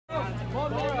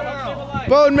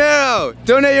Bone marrow!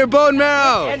 Donate your bone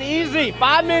marrow! And easy,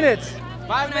 5 minutes.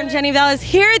 I'm Jenny Valles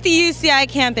here at the UCI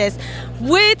campus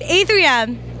with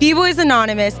A3M, B-Boys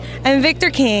Anonymous, and Victor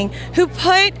King, who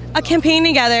put a campaign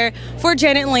together for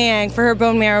Janet Liang for her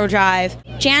bone marrow drive.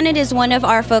 Janet is one of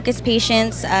our focus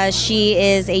patients. She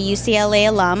is a UCLA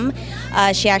alum.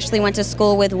 She actually went to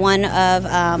school with one of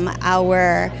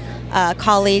our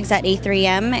colleagues at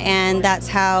A3M, and that's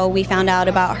how we found out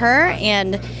about her.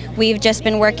 And we've just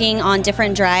been working on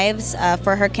different drives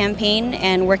for her campaign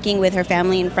and working with her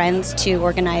family and friends to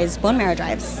organize bone marrow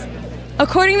drives.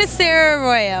 According to Sarah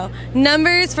Arroyo,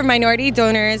 numbers for minority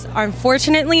donors are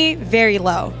unfortunately very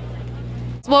low.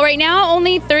 Well, right now,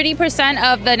 only 30%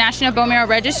 of the National Bone Marrow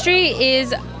Registry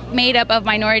is made up of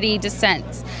minority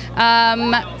descents.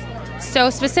 So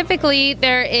specifically,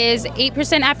 there is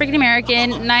 8% African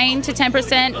American, 9 to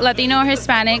 10% Latino or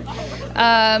Hispanic,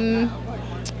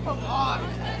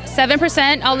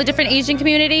 7% all the different Asian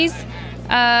communities,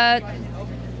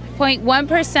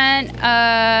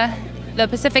 0.1% the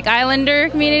Pacific Islander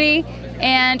community,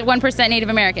 and 1% Native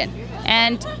American,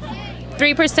 and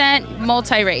 3%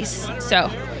 multi-race. So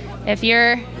if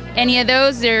you're any of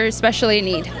those, they're especially in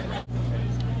need.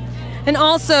 And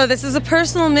also, this is a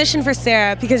personal mission for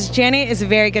Sarah because Janet is a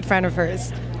very good friend of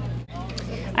hers.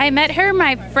 I met her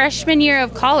my freshman year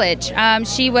of college.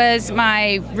 She was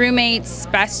my roommate's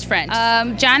best friend.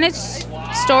 Janet's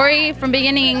story from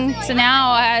beginning to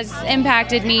now has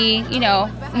impacted me, you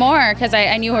know, more because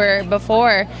I knew her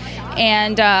before.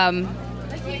 And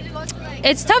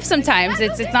it's tough sometimes.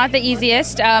 It's not the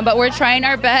easiest, but we're trying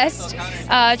our best,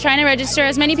 trying to register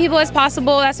as many people as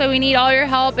possible. That's why we need all your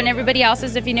help and everybody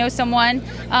else's. If you know someone,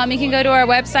 you can go to our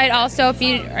website also if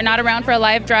you are not around for a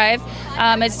live drive.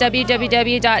 It's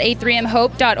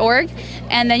www.a3mhope.org,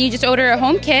 and then you just order a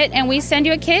home kit, and we send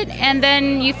you a kit, and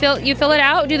then you fill it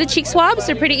out, do the cheek swabs,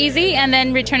 they're pretty easy, and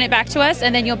then return it back to us,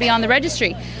 and then you'll be on the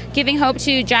registry, giving hope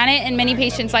to Janet and many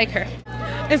patients like her.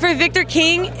 And for Victor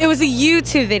King, it was a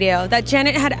YouTube video that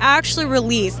Janet had actually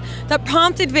released that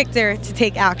prompted Victor to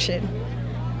take action.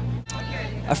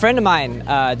 A friend of mine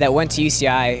that went to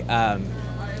UCI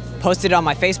posted it on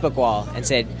my Facebook wall and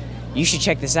said, "You should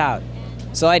check this out."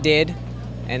 So I did,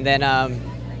 and then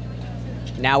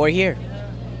now we're here.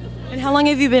 And how long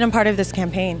have you been a part of this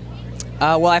campaign?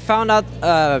 Well, I found out,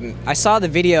 I saw the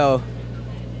video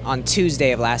on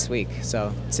Tuesday of last week,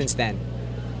 so since then.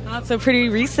 Oh, so pretty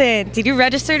recent. Did you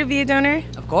register to be a donor?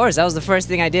 Of course, that was the first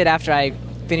thing I did after I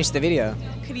finished the video.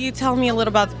 Could you tell me a little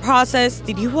about the process?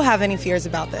 Did you have any fears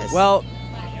about this? Well,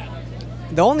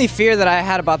 the only fear that I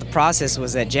had about the process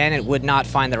was that Janet would not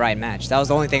find the right match. That was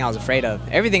the only thing I was afraid of.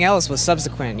 Everything else was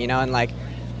subsequent, you know, and like,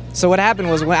 so what happened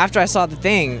was after I saw the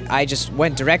thing, I just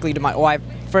went directly to my,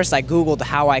 first I Googled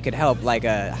how I could help, like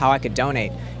how I could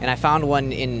donate, and I found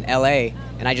one in LA,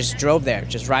 and I just drove there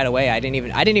just right away. I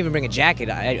didn't even bring a jacket,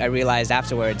 I realized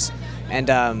afterwards. And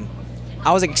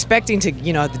I was expecting to,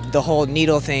 you know, the whole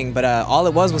needle thing, but all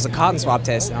it was a cotton swab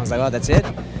test, and I was like, oh, that's it?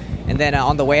 And then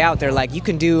on the way out, they're like, you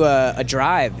can do a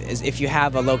drive if you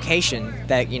have a location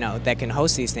that, you know, that can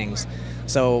host these things.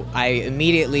 So I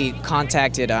immediately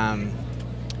contacted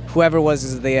whoever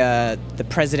was the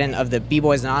president of the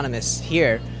B-Boys Anonymous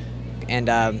here, and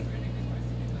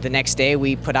the next day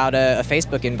we put out a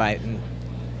Facebook invite, and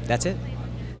that's it.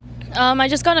 I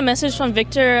just got a message from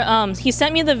Victor. He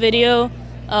sent me the video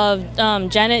of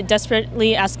Janet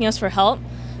desperately asking us for help,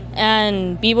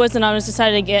 and B-Boys Anonymous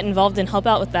decided to get involved and help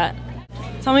out with that.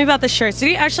 Tell me about the shirts.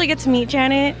 Did you actually get to meet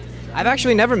Janet? I've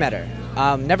actually never met her,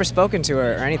 never spoken to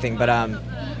her or anything, but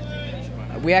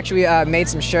we actually made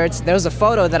some shirts. There was a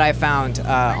photo that I found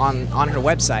on her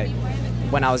website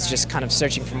when I was just kind of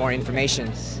searching for more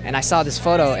information, and I saw this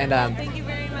photo, and Thank you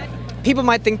very much. people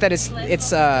might think that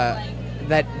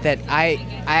that I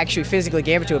actually physically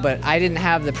gave it to her, but I didn't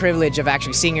have the privilege of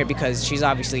actually seeing her because she's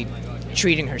obviously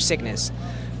treating her sickness.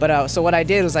 But so what I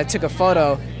did was I took a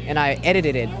photo and I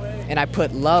edited it, and I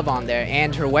put love on there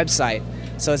and her website.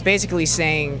 So it's basically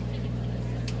saying,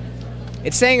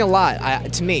 it's saying a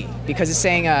lot to me, because it's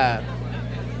saying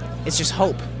it's just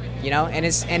hope, you know, and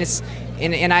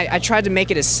I tried to make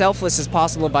it as selfless as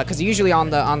possible, but because usually on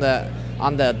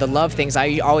the love things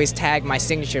I always tag my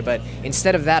signature, but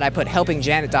instead of that I put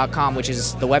helpingjanet.com, which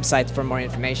is the website for more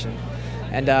information,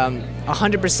 and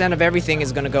 100% of everything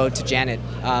is going to go to Janet.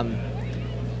 I'm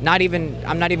not even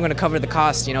going to cover the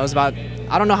cost, you know. It's about,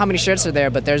 I don't know how many shirts are there,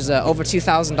 but there's over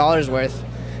 $2,000 worth.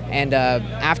 And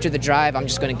after the drive, I'm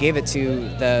just going to give it to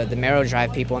the Marrow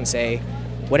Drive people and say,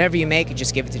 whatever you make,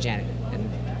 just give it to Janet. And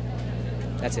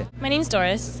that's it. My name's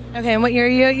Doris. Okay, and what year are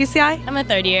you at UCI? I'm a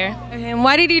third year. Okay, and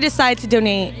why did you decide to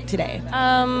donate today?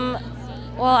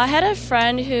 Well, I had a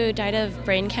friend who died of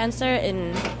brain cancer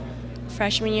in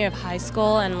freshman year of high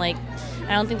school, and like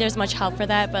I don't think there's much help for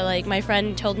that, but like my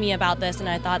friend told me about this and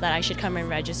I thought that I should come and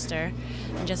register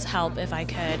and just help if I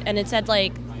could. And it said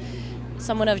like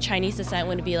someone of Chinese descent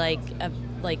would be like a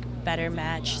better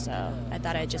match, so I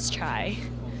thought I'd just try.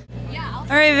 All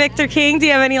right, Victor King, do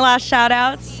you have any last shout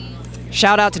outs?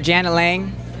 Shout out to Janet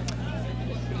Liang.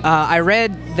 I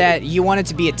read that you wanted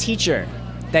to be a teacher,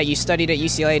 that you studied at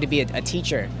UCLA to be a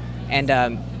teacher, and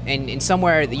in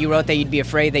somewhere you wrote that you'd be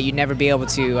afraid that you'd never be able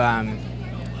to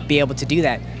do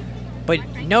that. But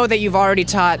know that you've already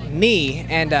taught me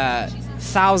and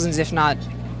thousands, if not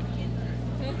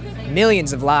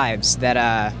millions of lives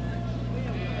that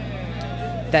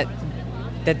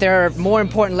there are more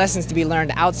important lessons to be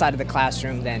learned outside of the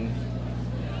classroom than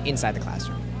inside the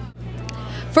classroom.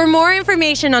 For more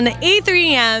information on the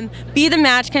A3M Be the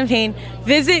Match campaign,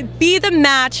 visit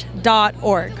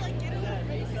bethematch.org.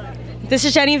 This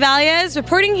is Jenny Valles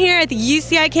reporting here at the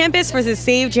UCI campus for the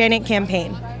Save Janet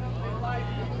campaign.